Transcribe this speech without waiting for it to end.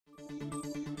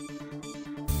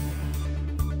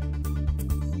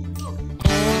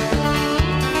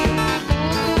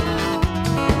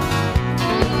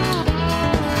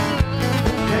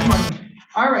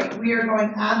we are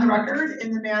going on the record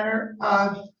in the matter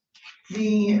of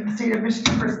the state of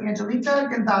Michigan versus Angelita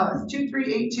Gonzalez,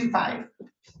 23825.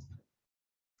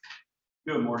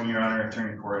 Good morning, Your Honor.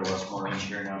 Attorney Corey Westmore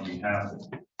here on behalf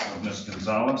of Ms.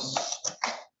 Gonzalez.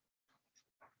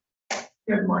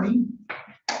 Good morning.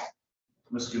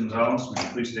 Ms. Gonzalez, would you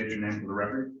please state your name for the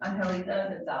record?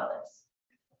 Angelita Gonzalez.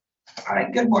 All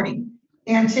right, good morning.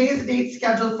 And today is the date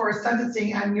scheduled for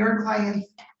sentencing on your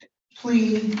client's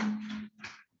plea.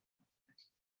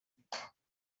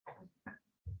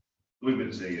 I believe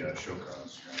it's a show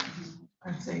cause.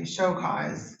 I'd say show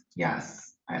cause.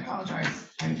 Yes, I apologize.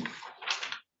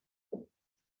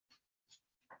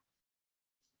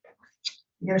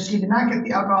 Because she did not get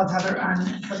the alcohol tether on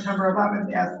September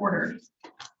 11th as ordered.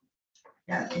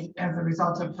 As a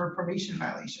result of her probation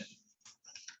violation.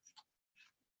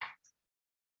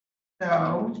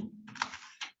 So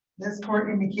this court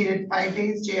indicated 5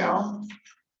 days jail.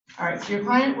 All right, so your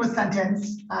client was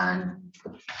sentenced on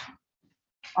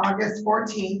August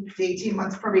 14th to 18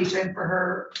 months probation for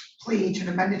her plea to an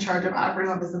amended charge of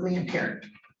operating while visibly impaired.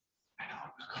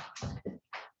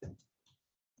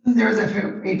 There was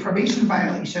a probation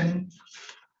violation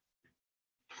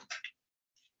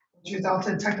which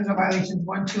resulted in technical violations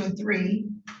 1, 2, and 3.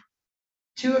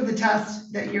 2 of the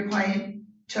tests that your client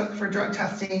took for drug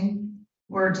testing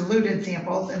were diluted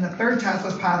samples, and the 3rd test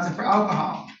was positive for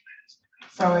alcohol.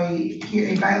 So a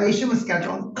violation was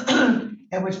scheduled,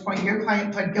 at which point your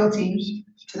client pled guilty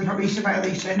to the probation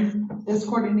violation. This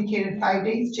court indicated 5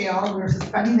 days jail. We were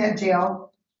suspending that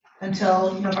jail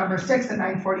until November 6th at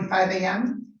 9:45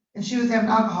 a.m. and she was having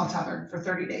alcohol tethered for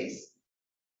 30 days.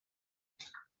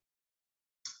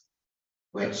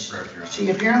 Which she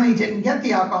apparently didn't get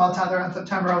the alcohol tether on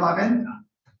September 11th,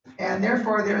 and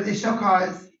therefore there was a show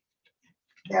cause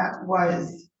that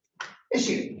was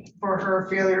issued for her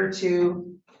failure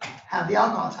to have the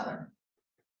alcohol tether.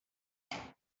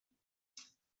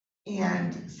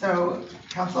 And so,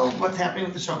 counsel, what's happening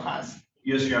with the show cause?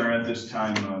 Yes, Your Honor. At this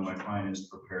time, my client is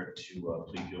prepared to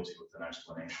plead guilty with an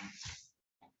explanation.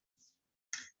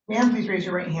 Ma'am, please raise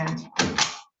your right hand.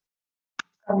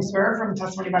 We swear from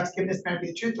testimony about to give this matter be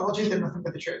the truth, the whole truth, and nothing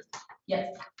but the truth.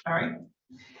 Yes. All right.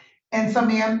 And so,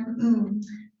 ma'am,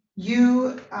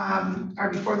 you are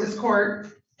before this court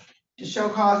to show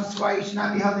cause as to why you should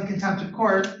not be held in contempt of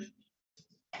court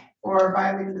or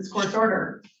violating this court's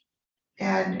order.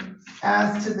 And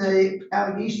as to the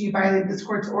allegation you violated this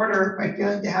court's order by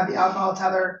failing to have the alcohol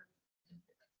tether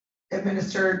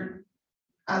administered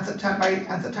on September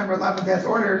 11th as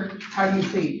ordered, how do you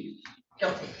plead?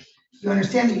 Guilty. You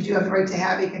understand that you do have the right to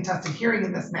have a contested hearing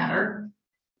in this matter.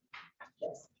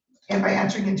 Yes. And by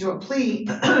entering into a plea,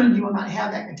 you will not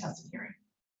have that contested hearing.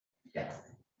 Yes.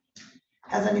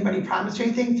 Has anybody promised you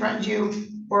anything, threatened you,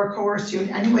 or coerced you in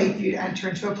any way for you to enter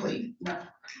into a plea? No.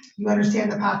 You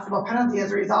understand the possible penalty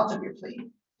as a result of your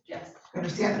plea? Yes. You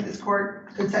understand that this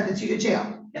court could sentence you to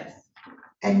jail? Yes.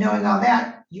 And knowing all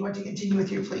that, you want to continue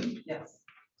with your plea? Yes.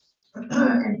 And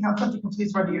counsel, if you can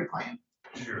please run to your client.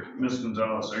 Sure. Ms.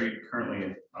 Gonzalez, are you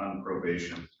currently on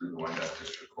probation through the Wyandotte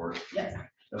District Court? Yes.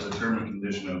 As a term and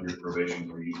condition of your probation,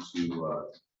 were you to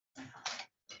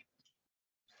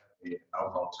the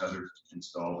alcohol tether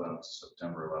installed on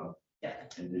September 11th?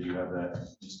 Yes. And did you have that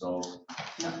installed?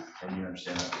 No. And you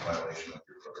understand that's a violation of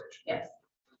your probation? Yes.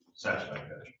 Satisfied,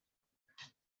 Judge.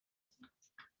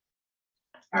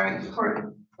 All right, the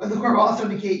court will also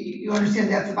indicate you understand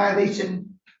that's a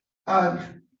violation of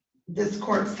this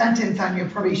court's sentence on your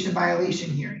probation violation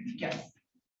hearing. Yes.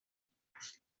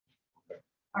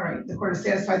 All right, the court is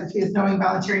satisfied the plea is knowing,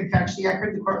 voluntary, and factually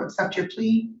accurate. The court will accept your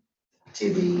plea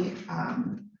to the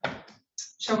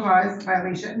show cause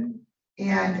violation.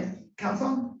 And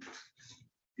counsel?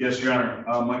 Yes, Your Honor.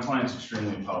 My client's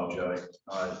extremely apologetic.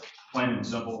 Plain and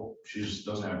simple, she just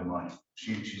doesn't have the money.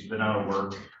 She's been out of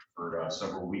work for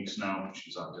several weeks now.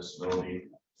 She's on disability.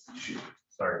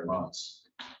 30 months.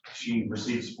 She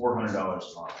receives $400 a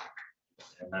month,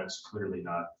 and that's clearly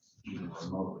not even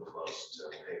remotely close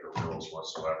to pay her bills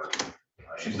whatsoever.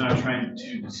 She's not trying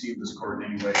to deceive this court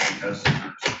in any way. She has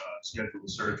scheduled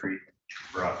surgery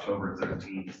for October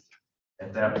 13th.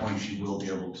 At that point, she will be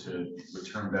able to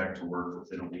return back to work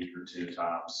within a week or 2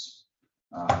 tops.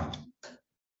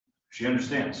 She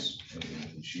understands.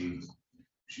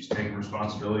 She's taking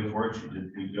responsibility for it. She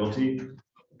did plead guilty,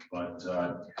 but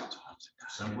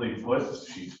simply put,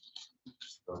 she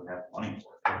doesn't have money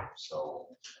for it. So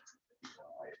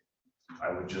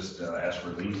I would just ask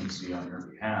for leniency on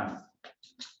her behalf.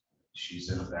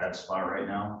 She's in a bad spot right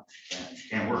now. She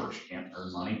can't work. She can't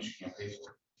earn money. She can't pay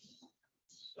for it.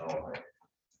 So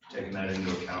taking that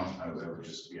into account, I would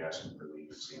just be asking for leave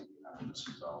to see Ms.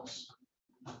 Gonzalez.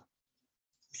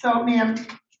 So, ma'am,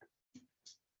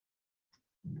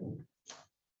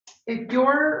 if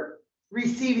you're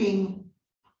receiving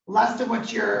less than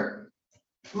what your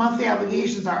monthly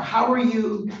obligations are, how are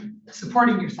you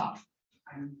supporting yourself?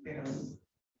 I'm barely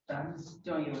done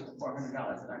doing it with the $400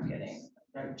 that I'm getting,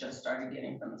 that I just started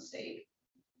getting from the state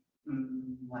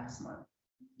last month.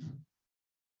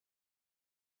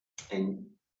 And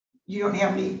you don't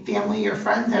have any family or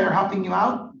friends that are helping you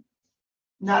out?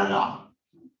 Not at all.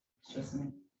 It's just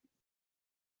me.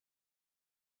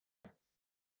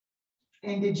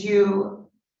 And did you,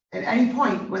 at any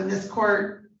point when this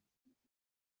court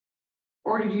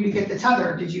ordered you to get the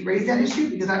tether, did you raise that issue?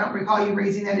 Because I don't recall you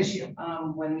raising that issue.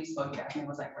 When we spoke, you asked me,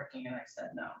 was I working, and I said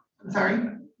no. I'm sorry?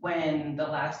 When the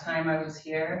last time I was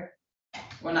here,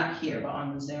 well, not here, but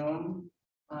on the Zoom,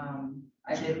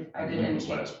 I did It was indicate,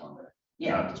 last Monday,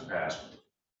 yeah, not this past, but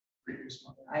previous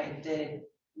Monday. I did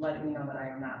let me know that I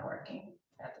am not working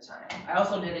at the time. I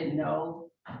also didn't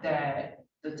know that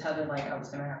the tether, like, I was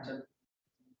gonna have to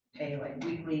pay like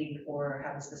weekly or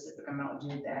have a specific amount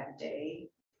due that day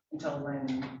until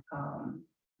when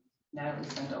Natalie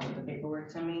sent over the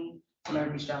paperwork to me. When I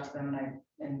reached out to them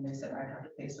and they said I'd have to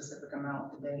pay a specific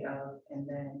amount the day of, and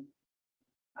then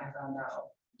I found out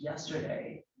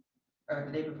yesterday, or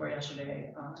the day before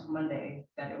yesterday, Monday,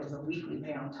 that it was a weekly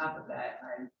pay on top of that.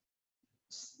 I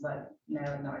just let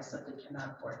Natalie know I simply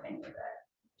cannot afford any of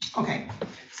that. Okay,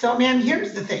 so ma'am,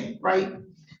 here's the thing, right?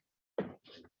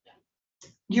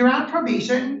 You're on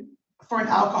probation for an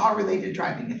alcohol-related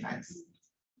driving offense.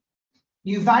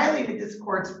 You violated this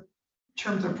court's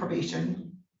terms of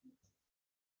probation.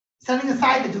 Setting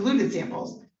aside the diluted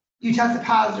samples, you tested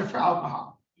positive for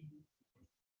alcohol.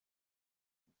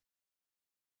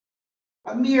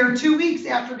 A mere 2 weeks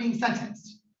after being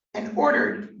sentenced and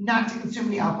ordered not to consume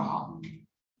any alcohol.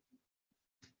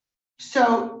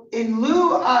 So in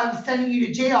lieu of sending you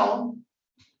to jail,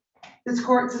 this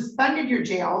court suspended your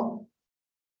jail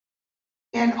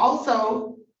and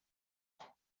also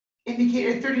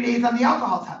indicated 30 days on the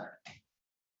alcohol tether.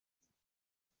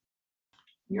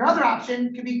 Your other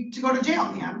option could be to go to jail,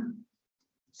 ma'am.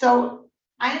 So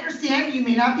I understand you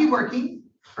may not be working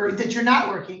or that you're not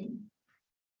working,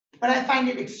 but I find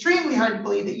it extremely hard to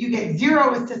believe that you get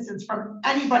zero assistance from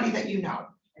anybody that you know,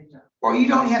 or you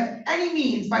don't have any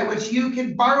means by which you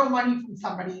can borrow money from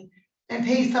somebody and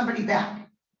pay somebody back.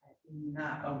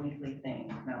 Not a weekly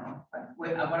thing, no.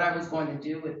 What I was going to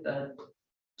do with the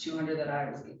 200 that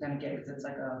I was gonna get, because it's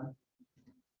like a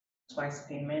twice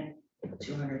payment,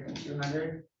 200 and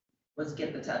 200, was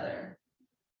get the tether.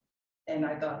 And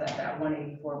I thought that that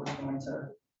 184 was going to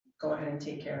go ahead and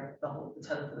take care of the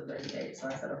tether for the 30 days. So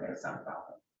I said, okay, that's not a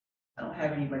problem. I don't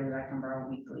have anybody that I can borrow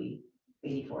weekly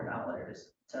 $84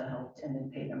 to help and then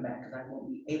pay them back, because I won't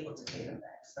be able to pay them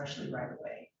back, especially right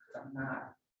away, because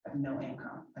I have no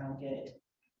income. I don't get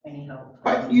any help.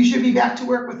 But you should be back to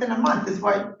work within a month is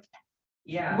what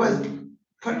Yeah. was I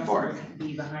put don't forth.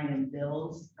 Be behind in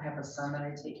bills. I have a son that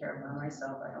I take care of by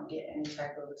myself. I don't get any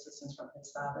type of assistance from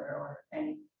his father or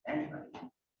anybody.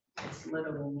 It's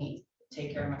literally me.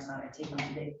 Take care of my son. I take him to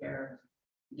daycare.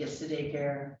 He gets to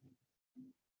daycare.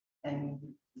 And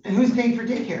And who's paying for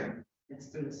daycare? it's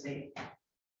through the state.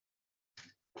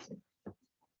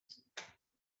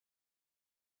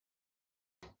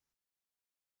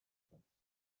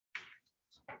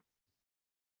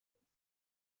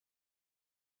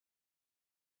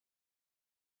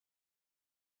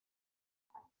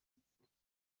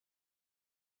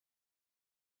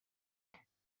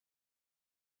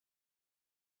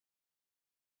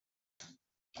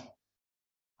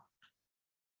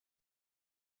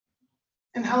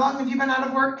 And how long have you been out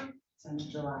of work? Since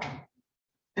July.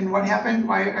 And what happened?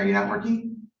 Why are you not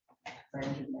working I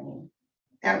injured my knee.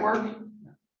 at work?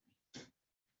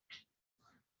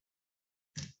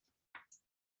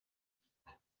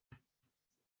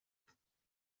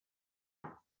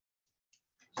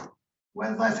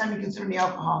 When's the last time you consumed any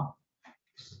alcohol?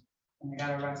 And I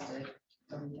got arrested.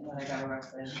 The weekend that I got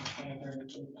arrested. Whatever the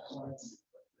case that was.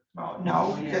 Oh,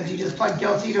 no, because you just pled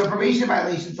guilty to a probation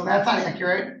violation, so that's not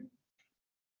accurate.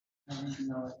 I don't even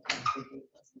know what the date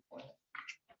was before that.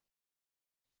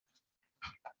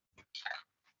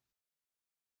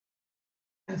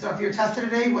 And so if you're tested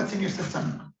today, what's in your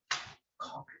system?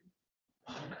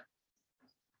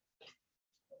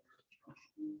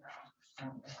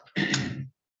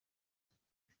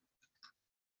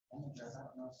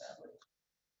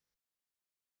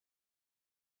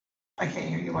 I can't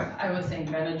hear you. What? I was saying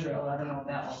Benadryl. I don't know if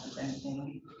that alters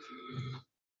anything.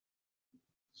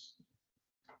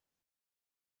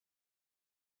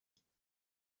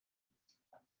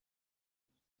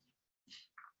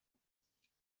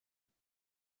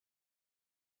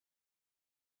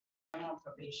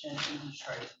 probation in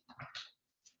Detroit.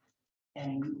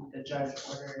 And the judge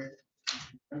ordered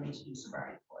for me to do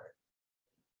sobriety court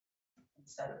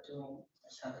instead of doing a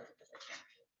tether position.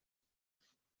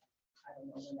 I don't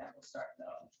know when that will start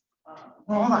though.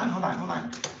 Well, hold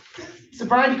on.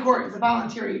 Sobriety court is a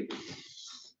voluntary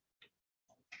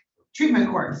treatment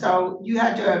court, so you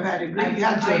had to have had agree, you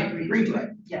had I to agree to it.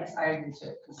 Yes, I agreed to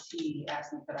it because he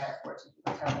asked me could I afford to do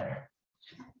the tether.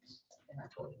 And I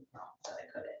told him no, that I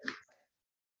couldn't.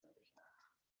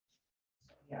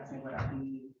 So he asked me would I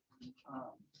be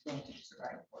going to do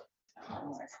sobriety court.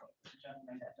 When I spoke to the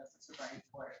gentleman that does the sobriety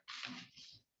court,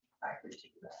 I agreed to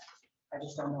do that. I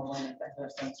just don't know when that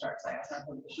first thing starts. I asked my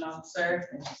probation officer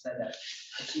and she said that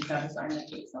if she's not assigned the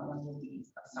case, someone will be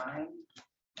assigned.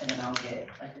 And then I'll get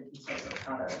like the details of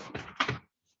how to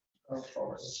go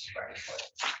forward with sobriety court.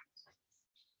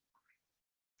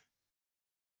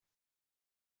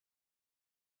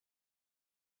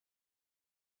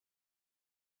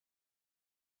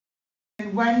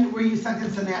 And when were you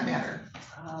sentenced in that matter?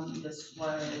 This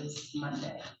was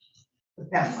Monday,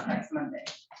 That's one. next Monday.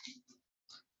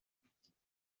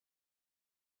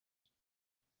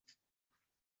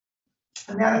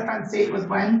 And that offense date was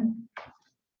when?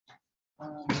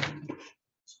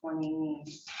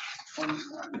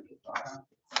 2021.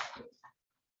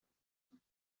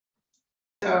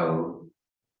 So,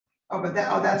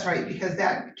 that's right, because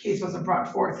that case wasn't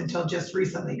brought forth until just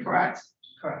recently, correct?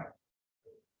 Correct.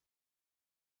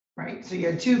 Right, so you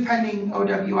had two pending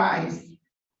OWIs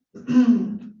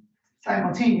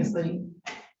simultaneously,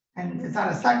 and it's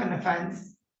not a second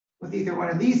offense with either one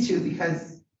of these two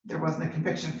because there wasn't a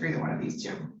conviction for either one of these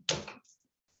two.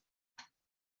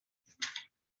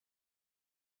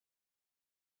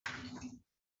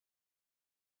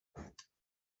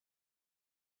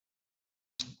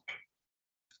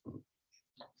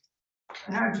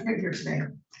 And how did you get here today?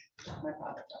 My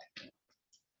father.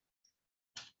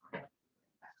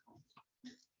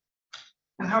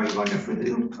 And how are you going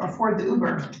to afford the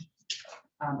Uber?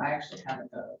 I actually have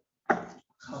the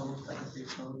code, like a free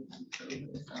code. for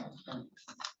Uber, so,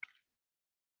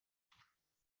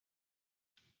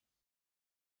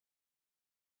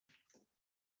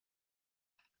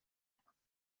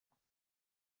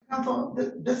 Counsel,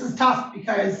 this is tough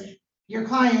because your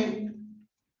client,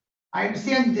 I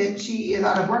understand that she is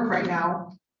out of work right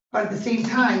now, but at the same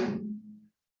time,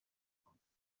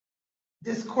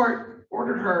 this court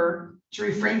ordered her to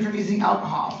refrain from using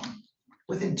alcohol.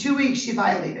 Within 2 weeks, she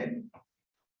violated.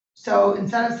 So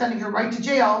instead of sending her right to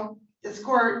jail, this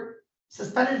court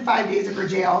suspended 5 days of her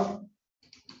jail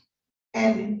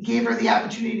and gave her the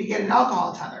opportunity to get an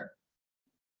alcohol tether.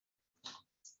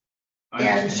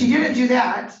 And she didn't do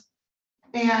that.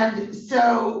 And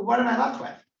so what am I left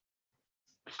with?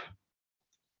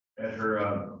 At her,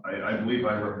 I believe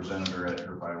I represented her at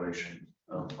her violation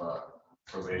of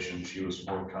probation. She was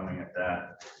forthcoming at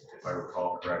that. If I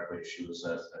recall correctly, she was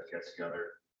at a get together.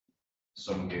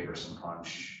 Someone gave her some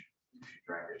punch. She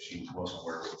drank it. She wasn't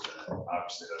aware of it.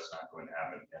 Obviously, that's not going to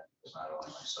happen again. It's not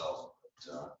only myself,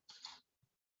 but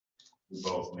we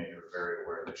both made her very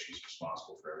aware that she's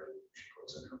responsible for everything she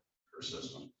puts in her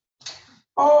system.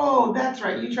 Oh, that's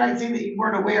right. You tried saying that you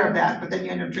weren't aware of that, but then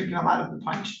you ended up drinking a lot of the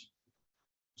punch,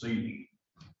 So you,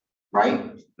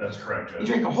 right? that's correct, You Judge.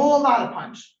 drank a whole lot of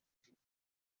punch.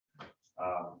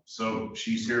 So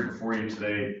she's here before you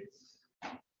today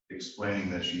explaining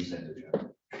that she's indigent.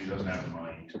 She doesn't have the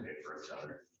money to pay for a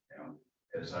tether. You know,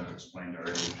 as I've explained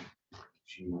already,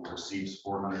 she receives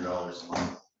 $400 a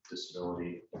month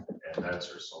disability, and that's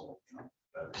her sole income.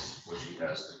 That's what she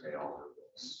has to pay all her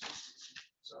bills.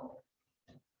 So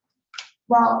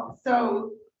Well,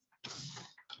 so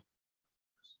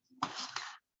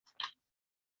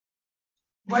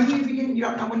when you begin, you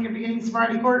don't know when you're beginning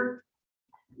sobriety court?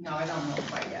 no, I don't know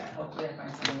quite yet. Hopefully I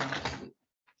find someone else this week.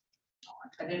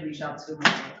 I did reach out to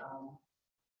my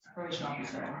probation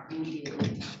officer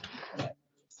immediately.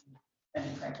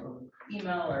 Any type of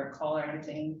email or call or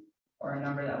anything, or a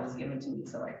number that was given to me,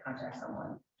 so I contact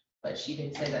someone. But she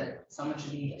did say that someone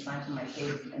should be assigned to my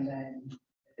case, and then if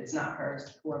it's not her,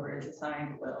 whoever is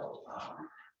assigned will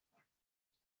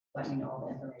let me know all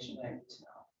the information that I need to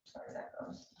know as far as that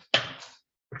goes.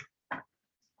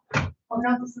 Well,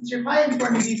 counsel, since your client's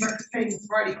going to be participating in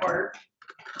sobriety court,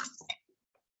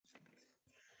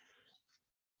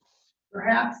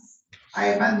 perhaps I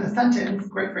amend the sentence,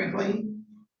 quite frankly,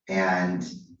 and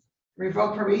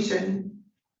revoke probation,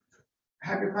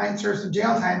 have your client serve some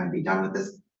jail time and be done with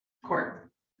this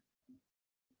court.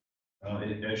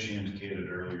 as she indicated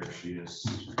earlier, she is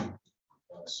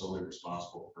solely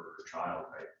responsible for her child.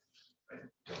 I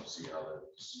don't see how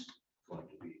that's going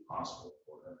to be possible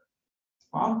for her.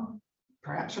 Well,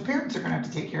 perhaps your parents are gonna have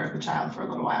to take care of the child for a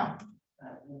little while.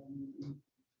 That wouldn't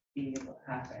be able to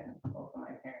happen. Both of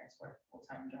my parents work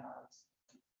full-time jobs.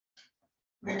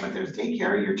 Okay, but there's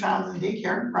daycare, your child's in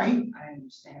daycare, right? I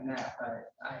understand that,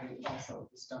 but I also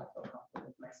just don't feel comfortable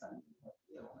with my son.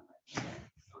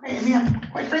 Okay, and then,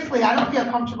 quite frankly, I don't feel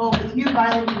comfortable with you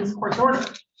violating this court's order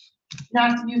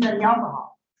not to use any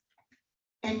alcohol.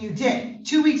 And you did,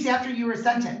 2 weeks after you were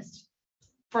sentenced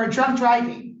for drunk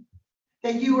driving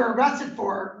that you were arrested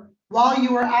for while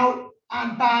you were out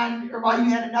on bond or while you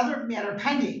had another matter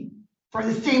pending for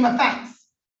the same offense.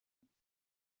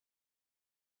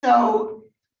 So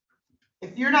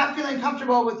if you're not feeling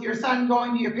comfortable with your son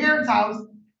going to your parents' house,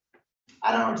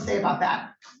 I don't know what to say about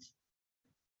that.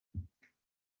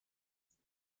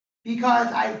 Because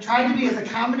I've tried to be as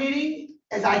accommodating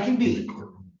as I can be.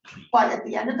 But at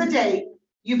the end of the day,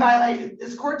 you violated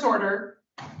this court's order.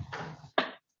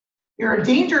 You're a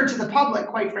danger to the public,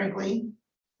 quite frankly,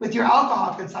 with your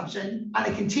alcohol consumption on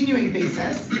a continuing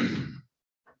basis.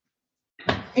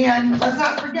 And let's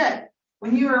not forget,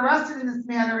 when you were arrested in this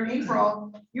manner in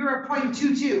April, you were a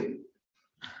 .22.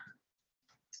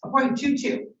 A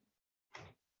 .22.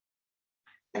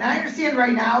 And I understand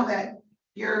right now that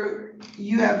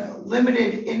you have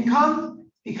limited income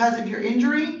because of your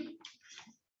injury.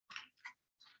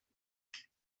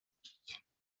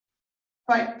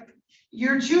 But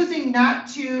you're choosing not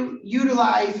to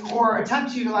utilize or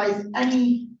attempt to utilize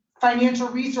any financial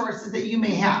resources that you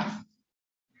may have.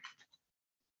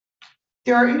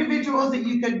 There are individuals that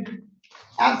you could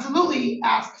absolutely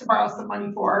ask to borrow some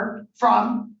money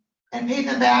from and pay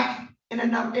them back in a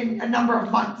number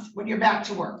of months when you're back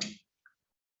to work.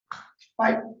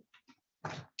 But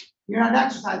you're not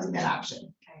exercising that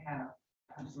option. I have,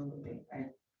 absolutely. I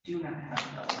do not have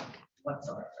help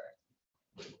whatsoever.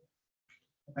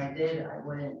 If I did, I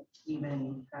wouldn't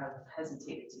even have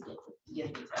hesitated to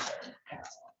get the tether at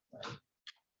all. Like,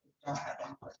 I don't have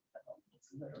any help. It's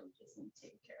literally just me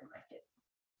taking care of my kid.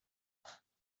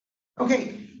 Okay,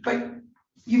 but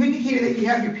you've indicated that you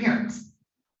have your parents.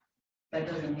 That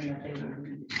doesn't mean that they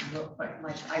would look like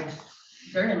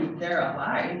they're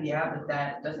alive, yeah, but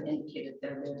that doesn't indicate that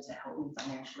they're there to help me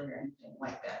financially or anything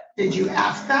like that. Did you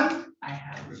ask them? I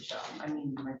have reached out. I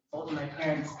mean, both of my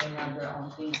parents, they have their own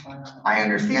things going on. I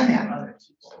understand that. Other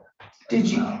people. Did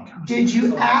you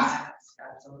So I ask? asked,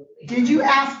 absolutely. Did you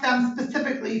ask them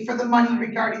specifically for the money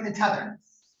regarding the tether?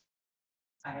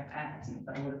 I have asked,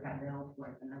 but I would have had their help for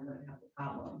it, and I wouldn't have a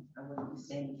problem. I wouldn't be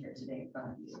standing here today in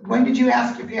front of you. When did you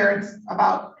ask your parents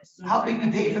about As soon as helping I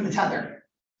you pay for came the tether? here,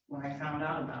 when I found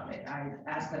out about it, I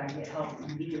asked that I get help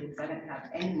immediately because I didn't have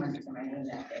any money to my name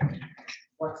that day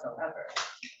whatsoever.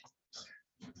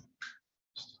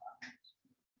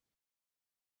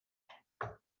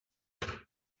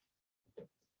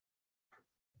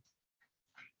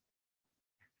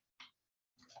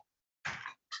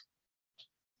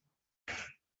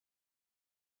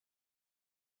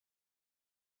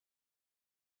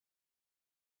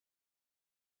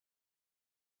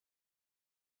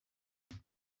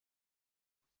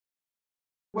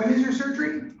 When is your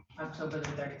surgery? October the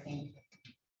 13th.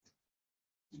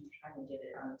 I'm trying to get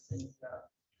it honestly, so.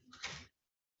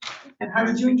 And how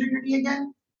did you injure your knee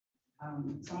again?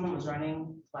 Someone was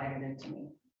running, flagged into me,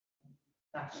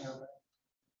 knocked me over.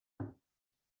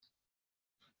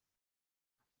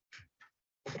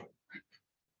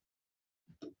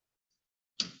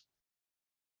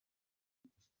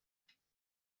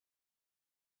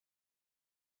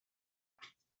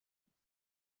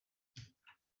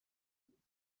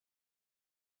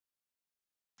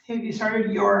 Have you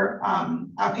started your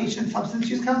outpatient substance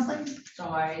use counseling? So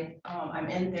I'm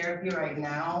in therapy right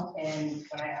now, and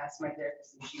when I asked my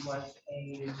therapist if she was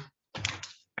a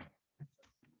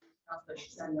counselor, she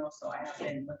said no, so I have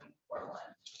been looking for one.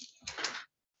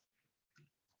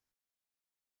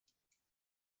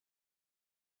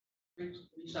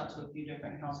 Reached out to a few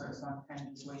different counselors, so I'm kind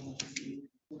of just waiting to see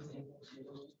who's able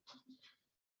to.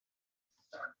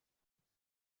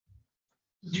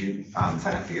 Did you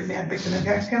sign up for your bad victim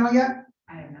impact panel yet?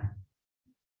 I have not.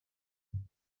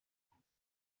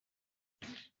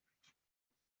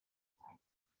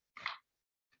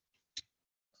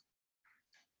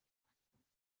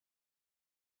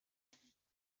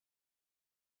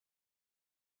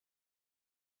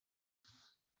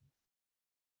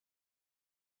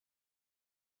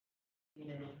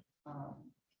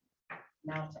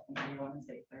 Now technically I want to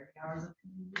say 30 hours of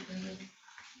community service.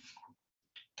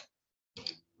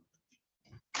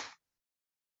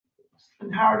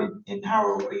 And how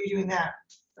are you doing that?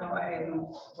 So I'm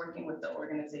working with the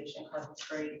organization called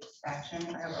Trade Action.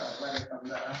 I have a letter from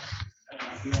the.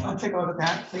 I'll take a look at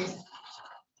that, please.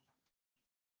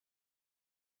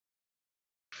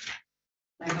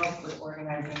 I help with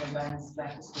organizing events,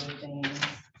 back to school things.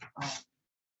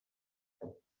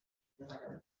 There's like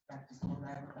a back to school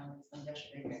drive with them. And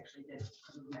yesterday we actually did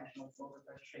National Voter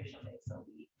Registration Day, so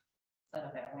we set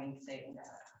up at Wayne State and got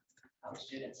our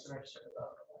students to register to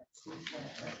vote.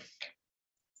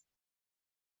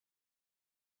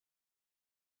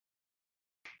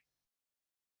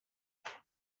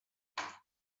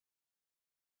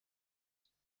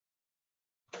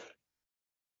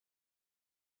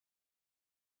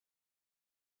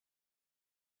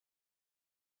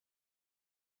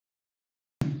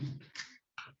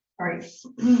 All right.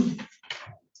 So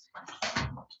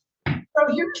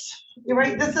you're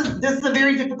right, this is a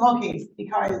very difficult case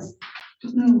because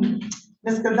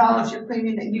Ms. Gonzalez, you're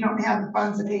claiming that you don't have the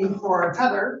funds to pay for a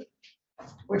tether,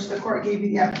 which the court gave you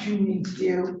the opportunity to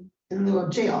do in lieu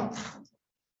of jail.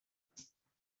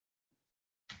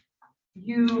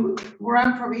 You were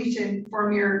on probation for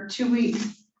a mere 2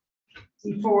 weeks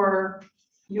before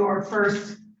your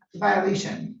first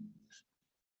violation.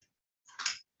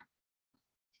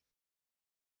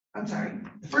 I'm sorry,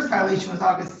 the first violation was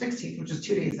August 16th, which was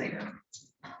 2 days later.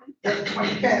 Then the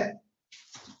 25th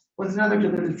was another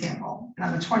diluted sample. And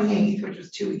on the 28th, which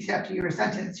was 2 weeks after you were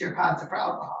sentenced, you're positive for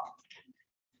alcohol.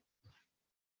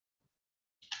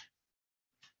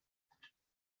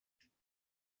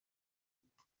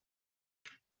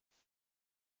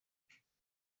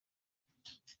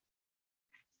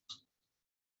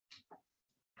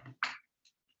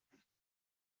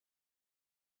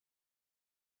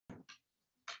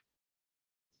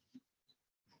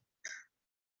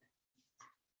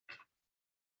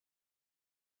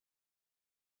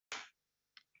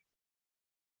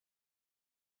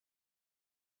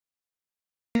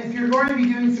 If you're going to be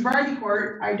doing sobriety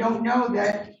court, I don't know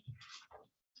that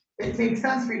it makes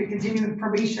sense for you to continue with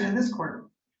probation in this court.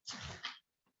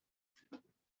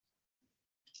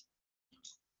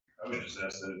 I would just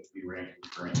ask that it be ranked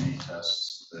for any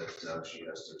tests that she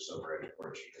has to sobriety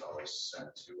court, she can always send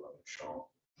to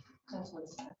Michelle. That's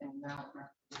what's happening now.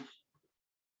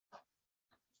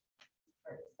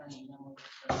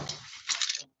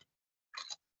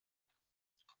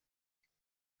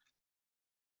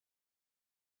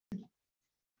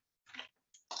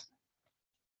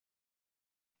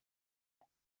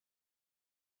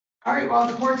 All right, well,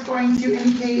 the court's going to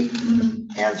indicate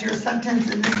as your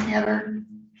sentence in this matter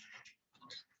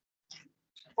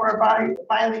for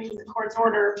violating the court's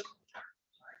order.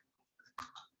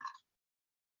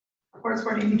 The court's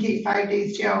going to indicate 5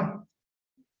 days jail.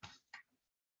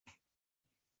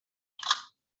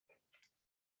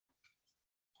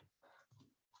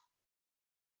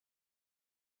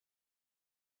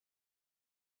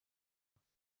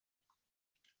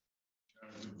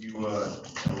 Would you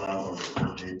allow her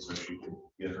court date so she could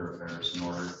get her affairs in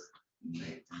order and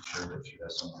make sure that she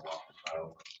has something off the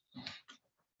file?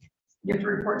 You have to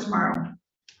report tomorrow.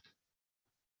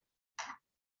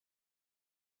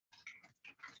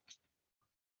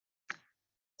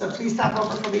 So please stop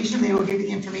over probation. They will give you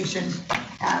the information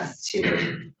as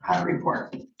to how to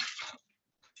report.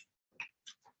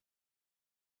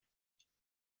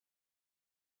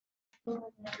 Two,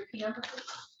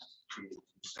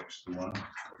 61.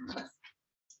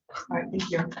 All right, thank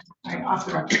you. All right, off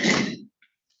the record.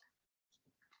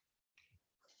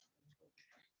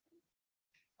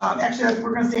 Actually,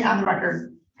 we're going to stay on the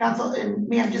record. Counsel, and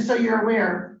ma'am, just so you're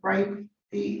aware, right?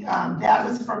 The that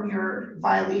was from your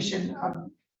violation of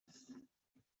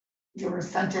your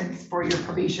sentence for your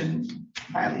probation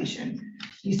violation.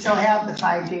 You still have the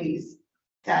 5 days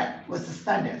that was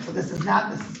suspended. So this is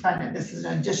not the suspended. This is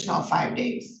an additional 5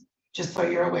 days, just so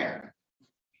you're aware.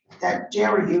 That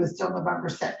jail review is still November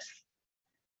 6th.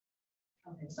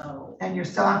 Okay, so. And you're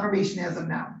still on probation as of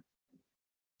now.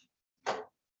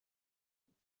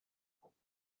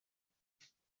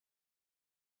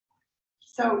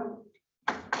 So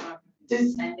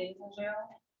this 10 days in jail,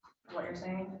 what you're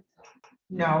saying?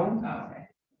 no, Oh, okay.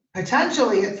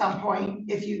 potentially at some point,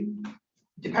 if you,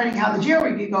 depending how the jail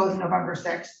review goes November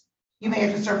 6th, you may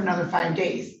have to serve another 5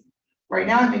 days. Right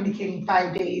now, I'm indicating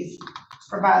 5 days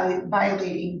for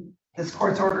violating this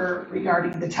court's order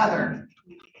regarding the tether.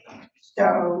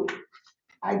 So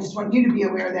I just want you to be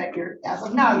aware that you're, as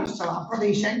of now, you're still on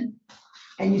probation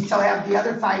and you still have the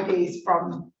other 5 days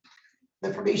from the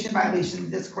probation violation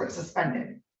this court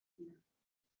suspended.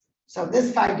 So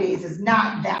this 5 days is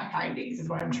not that 5 days is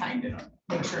what I'm trying to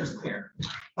make sure is clear.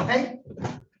 Okay?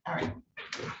 All right.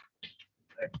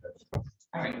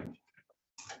 All right.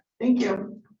 Thank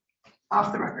you.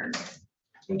 Off the record.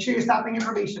 Make sure you're stopping in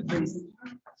probation, please.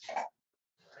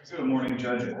 Good morning,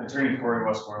 Judge. Attorney Corey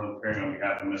Westmoreland, appearing on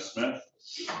behalf of Ms. Smith.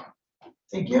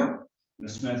 Thank you.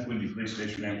 Ms. Smith, would you please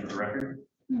state your name for the record?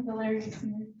 Legalese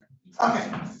Smith. Okay,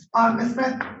 Ms.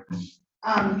 Smith,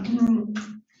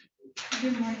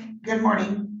 Good morning. good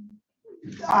morning.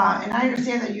 And I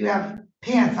understand that you have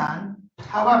pants on.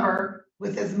 However,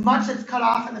 with as much that's cut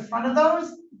off in the front of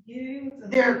those, Yeah,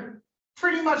 they're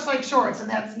pretty much like shorts, and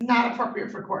that's not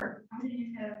appropriate for court. I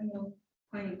didn't have no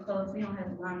clean clothes. We don't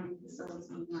have a laundry facility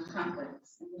in my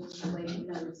complex. And it was a late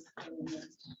notice.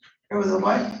 It was a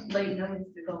what? Late notice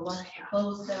to go wash the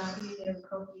clothes that I did every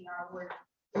couple of hours.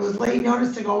 It was late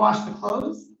notice to go wash the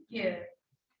clothes? Yeah,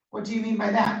 What do you mean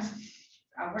by that?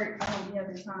 I work, I don't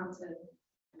have the time to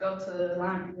go to the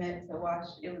laundromat to wash.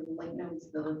 It was late notice.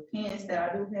 The pants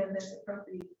that I do have that's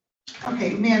appropriate.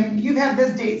 Okay, ma'am, you've had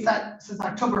this date set since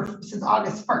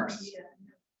August 1st.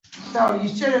 Yeah. So you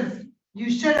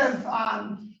should have,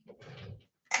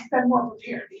 been more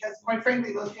prepared, because quite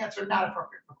frankly, those pants are not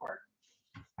appropriate for court.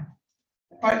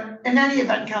 But in any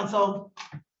event, counsel,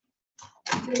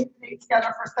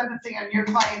 together for sentencing on your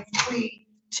client's plea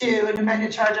to an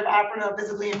amended charge of operative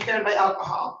visibly impaired by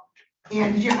alcohol.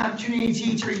 And did you have an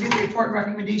opportunity to review the report and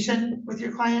recommendation with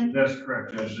your client? That's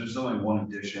correct, Judge. There's only one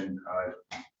addition.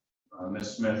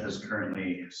 Ms. Smith has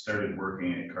currently started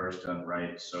working at Cars Done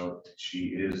Right, so she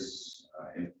is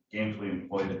gainfully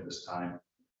employed at this time.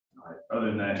 Other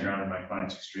than that, Your Honor, my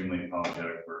client's extremely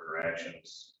apologetic for her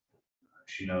actions.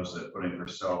 She knows that putting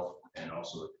herself and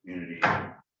also the community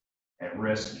at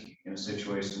risk in a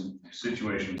situation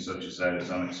such as that is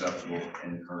unacceptable,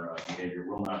 and her behavior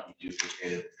will not be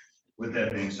duplicated. With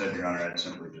that being said, Your Honor, I'd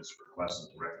simply just request that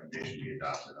the recommendation be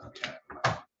adopted on behalf of my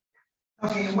client.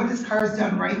 Okay, and what is Cars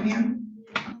Done Right, ma'am?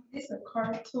 It's a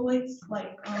car toys,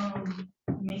 like,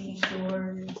 making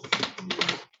sure.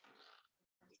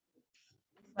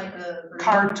 Like a.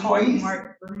 Car toys?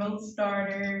 Remote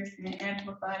starters and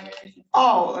amplifiers.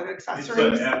 Oh, like It's an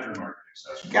accessories? aftermarket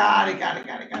accessory. Got it.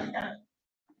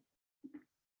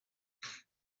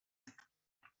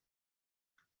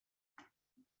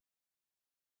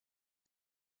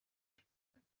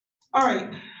 All right.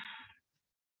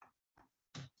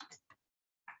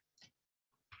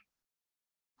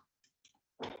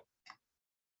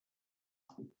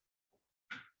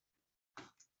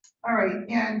 All right,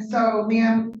 and so,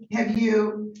 ma'am, have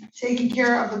you taken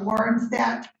care of the warrants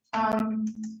that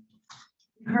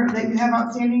you have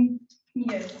outstanding?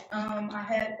 Yes, I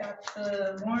had got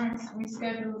the warrants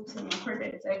rescheduled to my court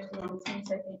date. It's actually on the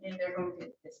 22nd, and they're going to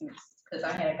get dismissed, because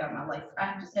I had got my license.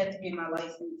 I just had to get my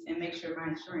license and make sure my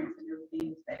insurance and everything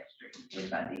was back straight,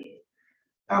 which I did.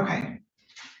 Okay.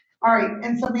 All right,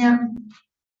 and so, ma'am,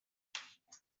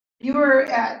 you were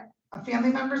at a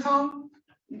family member's home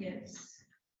Yes,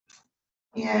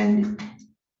 and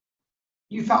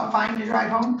you felt fine to drive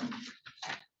home?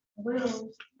 well,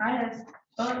 I had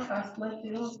thought I slept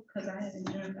it off because I had been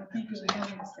doing, I think it was around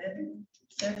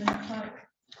 7 o'clock.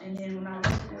 And then when I was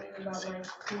feeling about like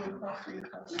 2 o'clock, 3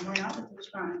 o'clock in the morning, I was just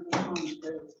trying to get home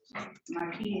because my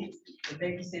kids, the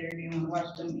babysitter didn't want to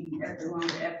watch them eat after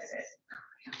longer after that.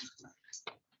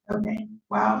 Okay,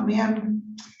 well, ma'am,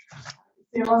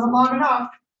 it wasn't long enough.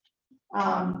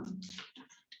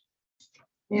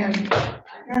 And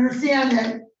I understand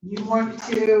that you want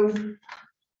to,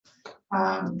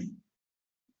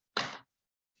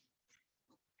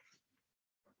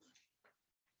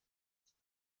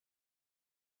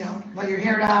 you know, let your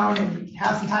hair down and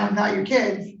have some time without your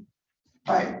kids,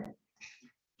 but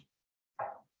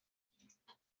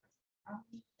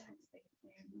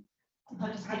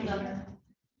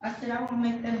I said, I won't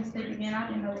make that mistake again. I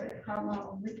didn't know how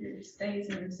long liquor stays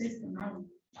in the system. I don't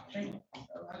think,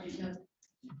 so I didn't know.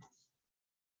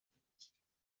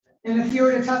 and if you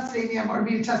were to test today, ma'am, what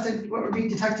would be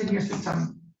detected in your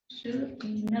system? Should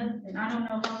be nothing. I don't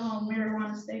know how long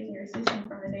marijuana stays in your system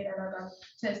from the day that I got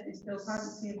tested, still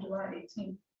positive July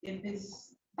 18th.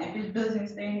 If it doesn't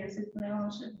stay in your system, then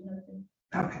it should be nothing.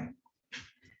 Okay.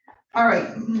 All right,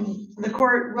 the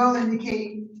court will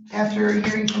indicate after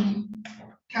hearing from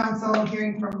counsel,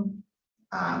 hearing from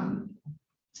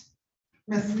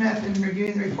Ms. Smith and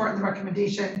reviewing the report and the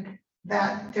recommendation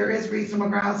that there is reasonable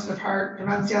grounds to depart from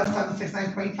MCL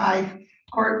 769.5.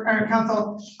 Court or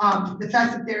counsel, the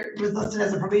fact that there was listed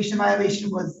as a probation violation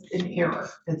was an error.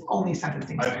 It's only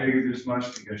sentencing. I figured as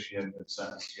much because she hadn't been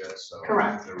sentenced yet, so.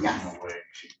 Correct, There was yes. no way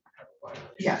she could have a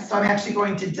violation. Yes, so I'm actually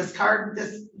going to discard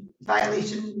this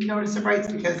violation notice of rights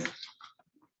because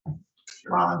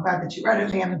while I'm glad that you read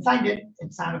it, ma'am, and signed it,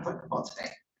 it's not applicable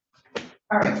today.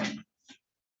 All right.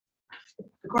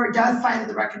 The court does find that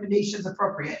the recommendation is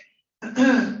appropriate.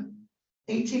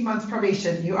 18 months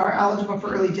probation, you are eligible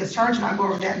for early discharge, and I'll go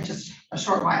over that in just a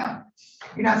short while.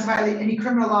 You're not to violate any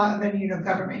criminal law of any unit of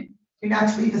government. You're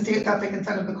not to leave the state without the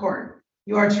consent of the court.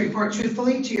 You are to report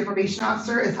truthfully to your probation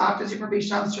officer as often as your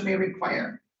probation officer may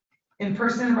require, in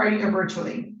person, in writing, or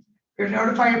virtually. You're to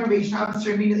notify your probation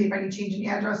officer immediately of any change in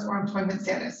address or employment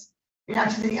status. You're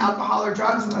not to use any alcohol or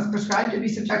drugs unless prescribed to be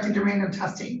subjected to random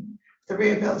testing. The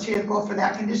rehabilitative goal for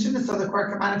that condition is so the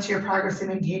court can monitor your progress in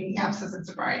maintaining abstinence and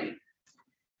sobriety.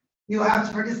 You will have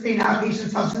to participate in outpatient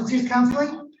substance use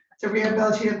counseling. The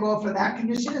rehabilitative goal for that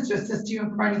condition is to assist you in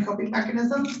providing coping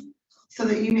mechanisms so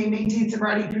that you may maintain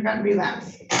sobriety and prevent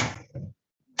relapse.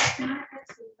 Can I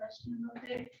ask a question about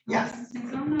that? Yes.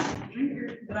 Since I'm not a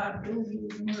drinker, but I do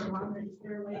use marijuana, is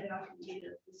there a way that I can get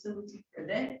a facility for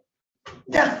that?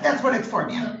 That's what it's for,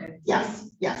 ma'am. Okay. Yes,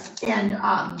 and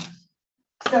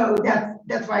so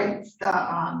that's why it's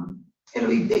the it'll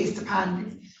be based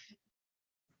upon,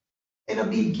 it'll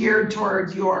be geared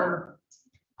towards your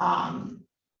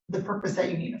the purpose that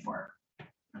you need it for.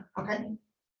 Okay.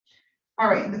 All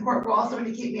right, and the court will also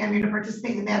indicate, ma'am, you're to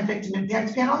participate in the MAD Victim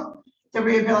Impact Panel. The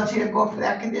rehabilitative goal for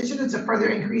that condition is to further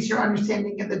increase your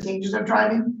understanding of the dangers of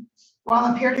driving while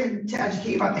impaired and to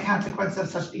educate you about the consequences of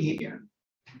such behavior.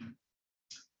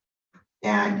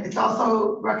 And it's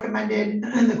also recommended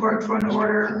in the court's going to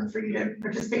order for you to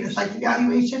participate in a psych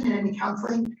evaluation and any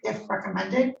counseling if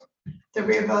recommended. The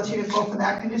rehabilitative goal for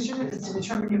that condition is to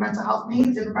determine your mental health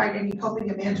needs and provide any coping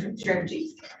and management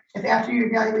strategies. If after your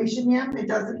evaluation, ma'am,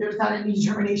 there's not any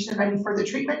determination of any further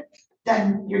treatment,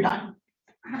 then you're done.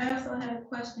 I also have a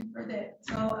question for that.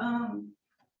 So,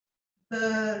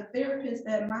 the therapist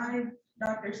that my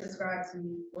doctor subscribed to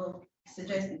me, well,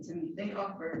 suggested to me, they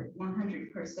offer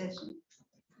 100 per session.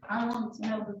 I want to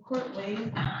know the court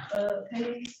waive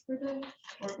pays for that,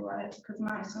 or do I, because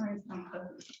my insurance don't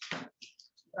cover it.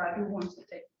 But I do want to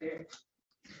take therapy.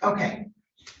 Okay,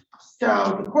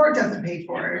 so the court doesn't pay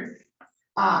for it.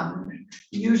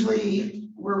 Usually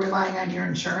we're relying on your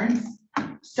insurance.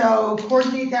 So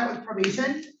coordinate that with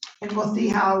probation and we'll see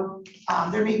how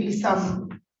there may be some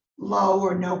low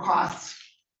or no cost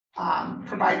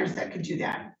providers that could do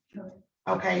that.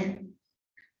 Okay.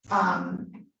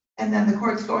 And then the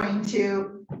court's going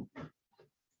to,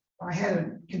 I had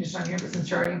a condition on here, but since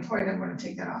you're already employed, I'm going to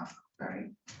take that off. All right.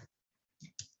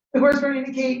 The court's going to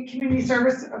indicate community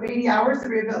service of 80 hours. The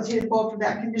rehabilitative goal for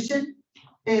that condition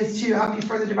is to help you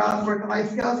further develop work and life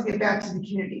skills and get back to the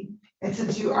community. And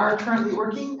since you are currently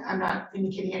working, I'm not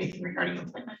indicating anything regarding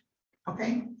employment.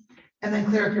 Okay. And then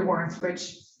clear up your warrants,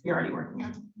 which you're already working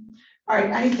on. All right.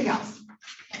 Anything else?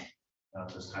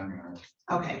 Not this time, Your Honor.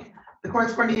 Okay. The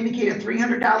court's going to indicate a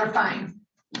 $300 fine,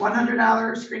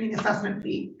 $100 screening assessment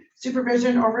fee,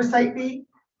 supervision oversight fee,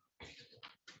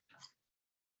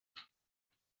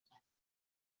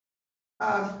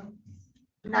 $900.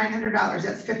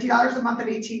 That's $50 a month at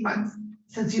 18 months.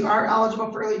 Since you are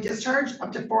eligible for early discharge,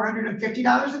 up to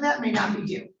 $450 of that may not be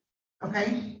due.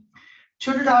 Okay.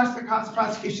 $200 for cost of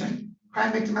prosecution,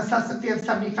 crime victim assessment fee of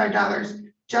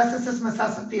 $75, justice system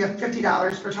assessment fee of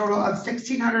 $50 for a total of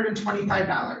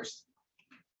 $1,625.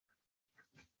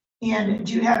 And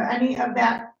do you have any of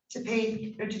that to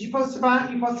pay? Or did you post a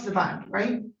bond? You posted a bond,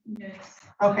 right? Yes.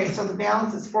 Okay, so the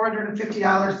balance is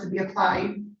 $450 to be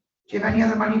applied. Do you have any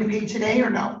other money to pay today or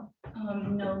no?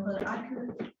 No, but I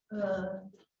could,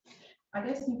 I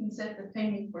guess you can set the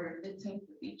payment for 15th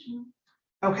of each month.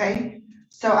 Okay,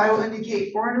 so I will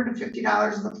indicate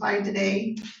 $450 is applied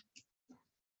today.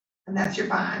 And that's your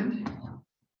bond.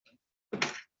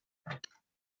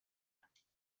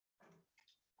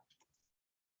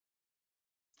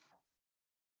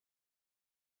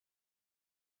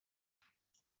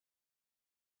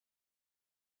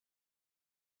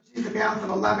 The balance of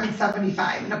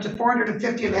 $1,175 and up to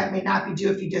 $450 of that may not be due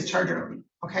if you discharge early,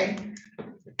 okay?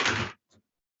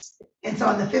 And so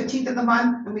on the 15th of the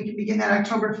month, and we can begin that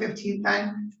October 15th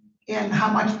then, and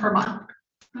how much per month?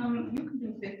 You can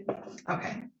do 50.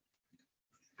 Okay.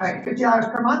 All right,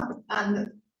 $50 per month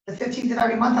on the 15th of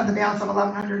every month on the balance of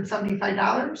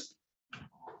 $1,175.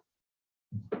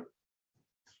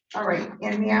 All right,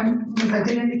 and ma'am, as I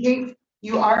did indicate,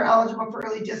 you are eligible for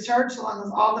early discharge so long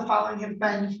as all the following have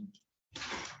been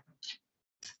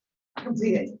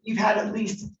completed. You've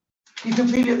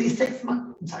completed at least 6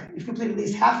 months, you've completed at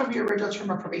least half of your original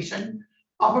term of probation.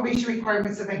 All probation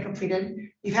requirements have been completed.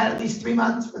 You've had at least 3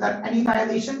 months without any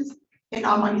violations, and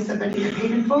all monies have been either paid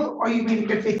in full or you've made a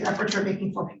good faith effort to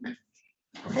making full payment.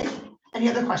 Okay, any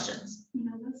other questions?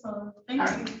 No, that's all. All Thank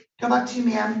right, you. good luck to you,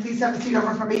 ma'am. Please have a seat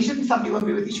over probation. Somebody will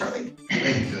be with you shortly.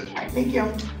 Thank you, Judge. All right, thank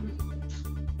you.